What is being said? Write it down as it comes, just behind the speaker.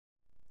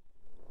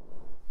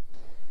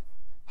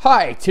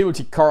Hi, Taylor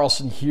T.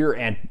 Carlson here,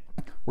 and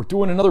we're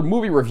doing another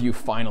movie review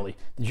finally.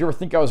 Did you ever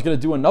think I was going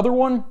to do another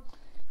one?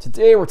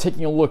 Today we're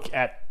taking a look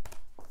at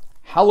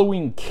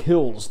Halloween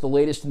Kills, the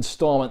latest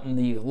installment in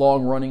the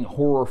long-running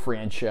horror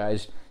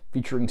franchise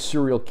featuring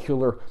serial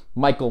killer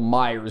Michael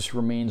Myers, who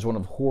remains one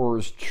of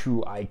horror's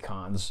true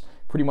icons,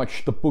 pretty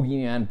much the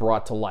boogeyman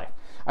brought to life.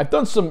 I've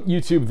done some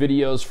YouTube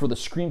videos for the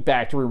Scream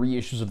Factory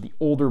reissues of the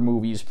older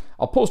movies.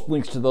 I'll post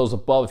links to those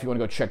above if you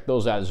want to go check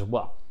those out as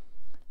well.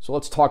 So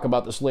let's talk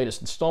about this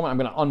latest installment. I'm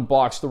going to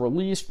unbox the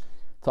release,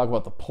 talk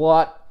about the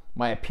plot,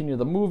 my opinion of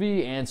the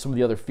movie, and some of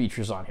the other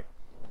features on here.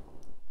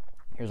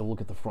 Here's a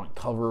look at the front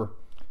cover.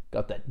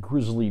 Got that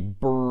grisly,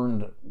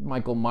 burned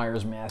Michael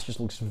Myers mask. Just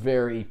looks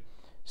very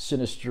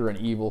sinister and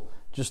evil,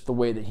 just the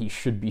way that he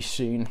should be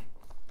seen.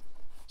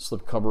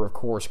 Slipcover, of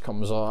course,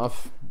 comes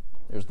off.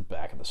 There's the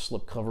back of the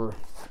slipcover.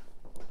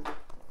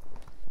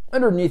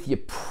 Underneath, you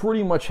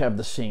pretty much have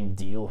the same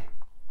deal.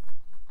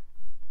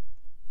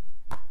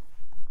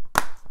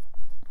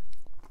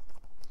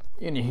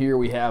 In here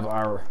we have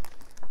our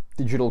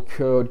digital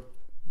code.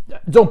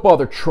 Don't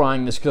bother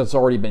trying this because it's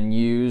already been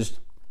used.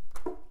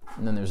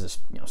 And then there's this,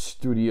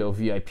 studio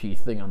VIP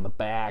thing on the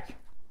back.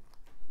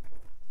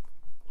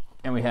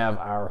 And we have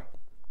our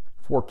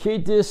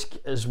 4K disc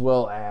as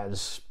well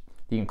as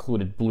the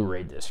included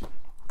Blu-ray disc.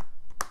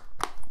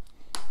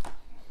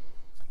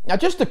 Now,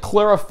 just to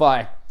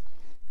clarify,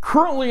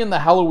 currently in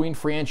the Halloween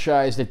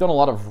franchise, they've done a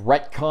lot of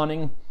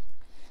retconning.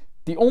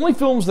 The only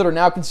films that are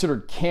now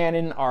considered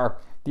canon are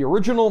the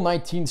original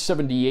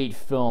 1978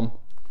 film,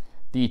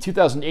 the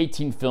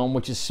 2018 film,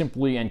 which is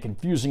simply and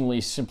confusingly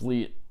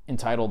simply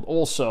entitled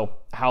also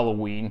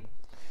Halloween,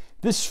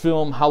 this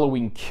film,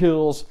 Halloween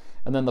Kills,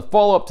 and then the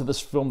follow-up to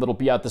this film that'll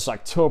be out this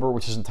October,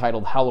 which is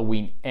entitled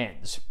Halloween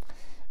Ends.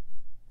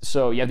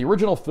 So you have the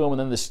original film and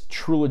then this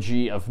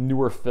trilogy of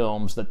newer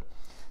films that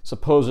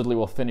supposedly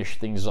will finish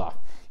things off.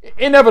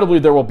 Inevitably,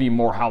 there will be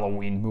more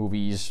Halloween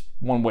movies,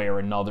 one way or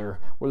another,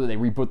 whether they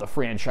reboot the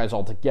franchise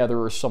altogether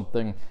or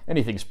something.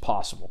 Anything's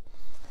possible.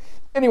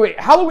 Anyway,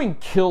 Halloween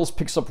Kills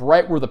picks up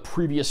right where the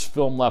previous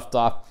film left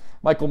off.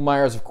 Michael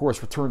Myers, of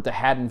course, returned to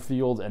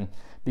Haddonfield and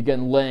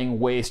began laying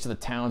waste to the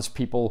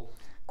townspeople.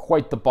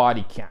 Quite the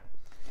body count.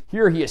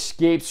 Here he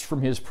escapes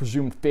from his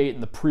presumed fate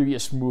in the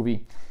previous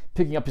movie,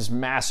 picking up his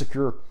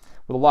massacre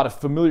with a lot of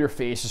familiar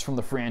faces from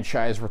the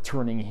franchise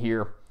returning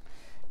here.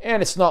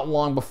 And it's not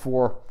long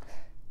before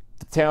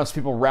the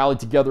townspeople rallied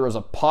together as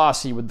a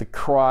posse with the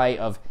cry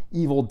of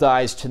 "Evil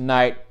dies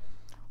tonight,"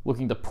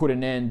 looking to put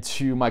an end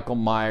to Michael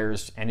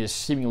Myers and his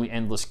seemingly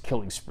endless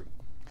killing spree.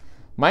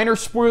 Minor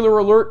spoiler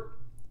alert,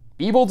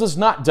 evil does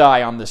not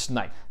die on this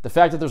night. The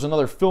fact that there's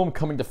another film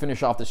coming to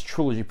finish off this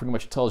trilogy pretty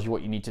much tells you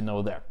what you need to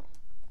know there.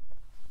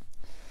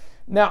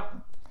 Now,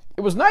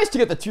 it was nice to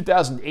get the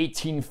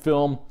 2018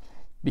 film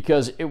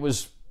because it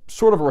was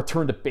sort of a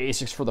return to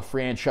basics for the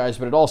franchise,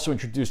 but it also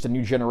introduced a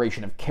new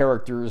generation of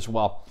characters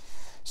while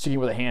sticking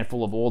with a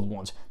handful of old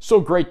ones. So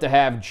great to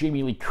have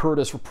Jamie Lee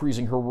Curtis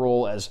reprising her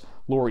role as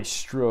Laurie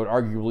Strode,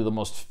 arguably the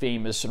most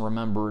famous and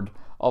remembered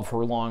of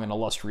her long and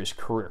illustrious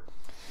career.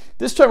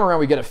 This time around,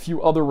 we get a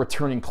few other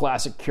returning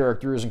classic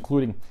characters,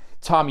 including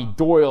Tommy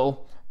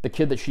Doyle, the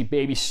kid that she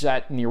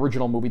babysat in the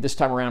original movie, this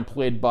time around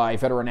played by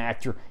veteran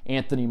actor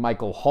Anthony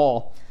Michael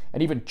Hall.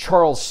 And even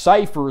Charles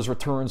Cyphers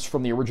returns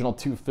from the original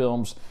two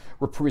films,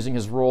 reprising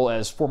his role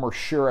as former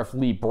Sheriff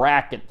Lee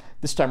Brackett.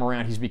 This time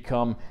around, he's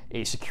become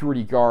a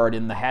security guard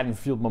in the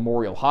Haddonfield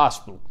Memorial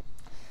Hospital.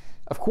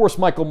 Of course,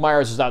 Michael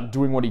Myers is out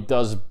doing what he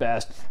does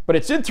best, but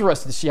it's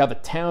interesting to see how the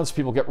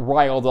townspeople get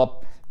riled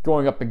up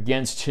going up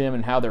against him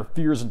and how their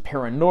fears and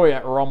paranoia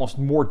are almost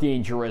more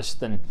dangerous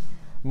than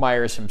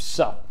Myers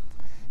himself.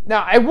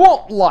 Now, I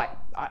won't lie.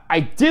 I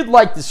did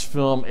like this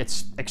film.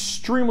 It's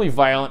extremely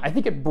violent. I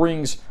think it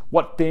brings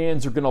what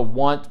fans are going to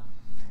want.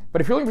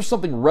 But if you're looking for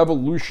something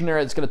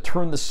revolutionary that's going to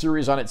turn the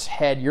series on its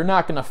head, you're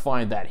not going to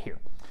find that here.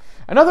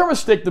 Another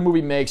mistake the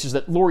movie makes is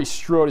that Laurie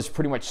Strode is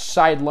pretty much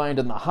sidelined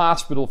in the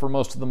hospital for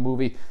most of the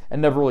movie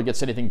and never really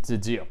gets anything to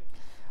do.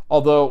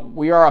 Although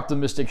we are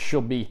optimistic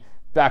she'll be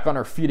back on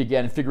her feet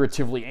again,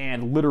 figuratively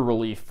and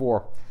literally,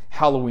 for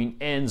Halloween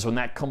Ends when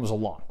that comes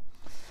along.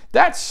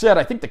 That said,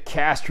 I think the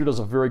cast here does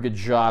a very good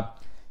job.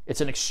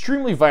 It's an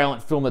extremely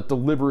violent film that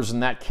delivers in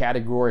that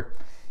category.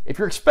 If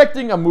you're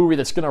expecting a movie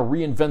that's going to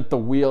reinvent the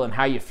wheel and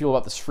how you feel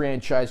about this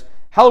franchise,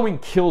 Halloween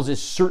Kills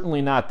is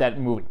certainly not that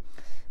movie.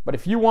 But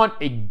if you want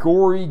a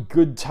gory,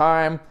 good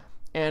time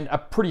and a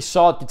pretty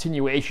solid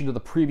continuation to the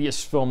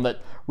previous film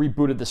that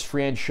rebooted this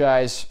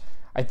franchise,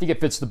 I think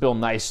it fits the bill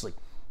nicely.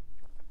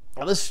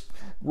 Now, this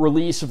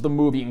release of the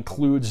movie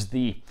includes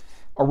the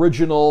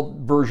original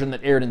version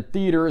that aired in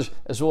theaters,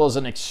 as well as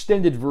an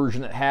extended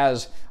version that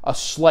has a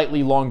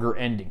slightly longer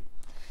ending.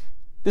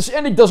 This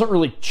ending doesn't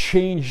really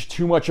change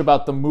too much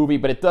about the movie,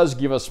 but it does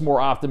give us more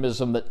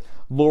optimism that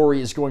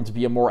Laurie is going to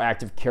be a more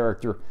active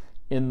character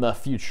in the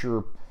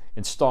future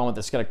installment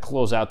that's going to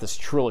close out this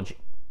trilogy.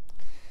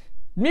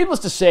 Needless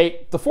to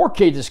say, the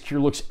 4K disc here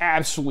looks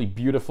absolutely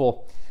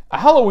beautiful. A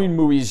Halloween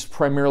movie is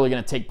primarily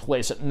going to take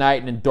place at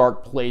night and in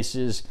dark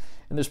places,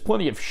 and there's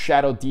plenty of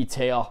shadow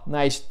detail,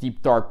 nice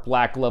deep dark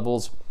black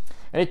levels,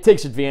 and it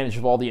takes advantage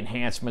of all the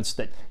enhancements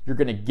that you're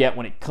going to get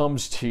when it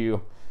comes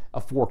to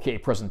a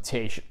 4K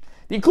presentation.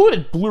 The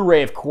included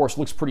Blu-ray, of course,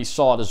 looks pretty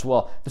solid as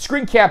well. The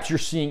screen caps you're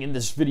seeing in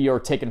this video are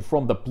taken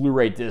from the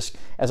Blu-ray disc,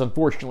 as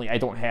unfortunately I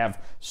don't have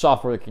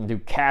software that can do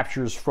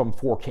captures from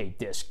 4K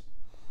disc.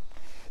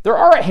 There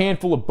are a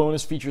handful of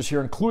bonus features here,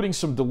 including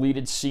some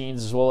deleted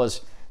scenes as well as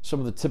some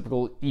of the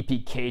typical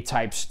EPK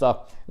type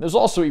stuff. And there's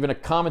also even a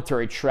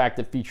commentary track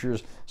that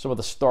features some of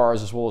the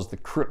stars as well as the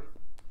crew.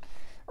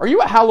 Are you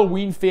a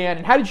Halloween fan,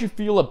 and how did you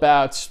feel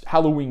about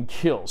Halloween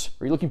Kills?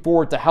 Are you looking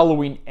forward to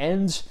Halloween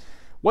Ends?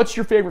 What's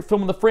your favorite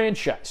film in the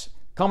franchise?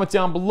 Comment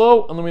down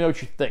below and let me know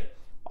what you think.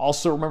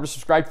 Also, remember to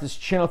subscribe to this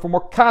channel for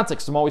more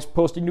context. I'm always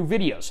posting new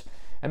videos.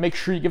 And make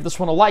sure you give this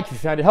one a like if you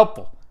found it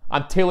helpful.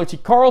 I'm Taylor T.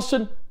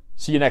 Carlson.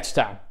 See you next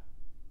time.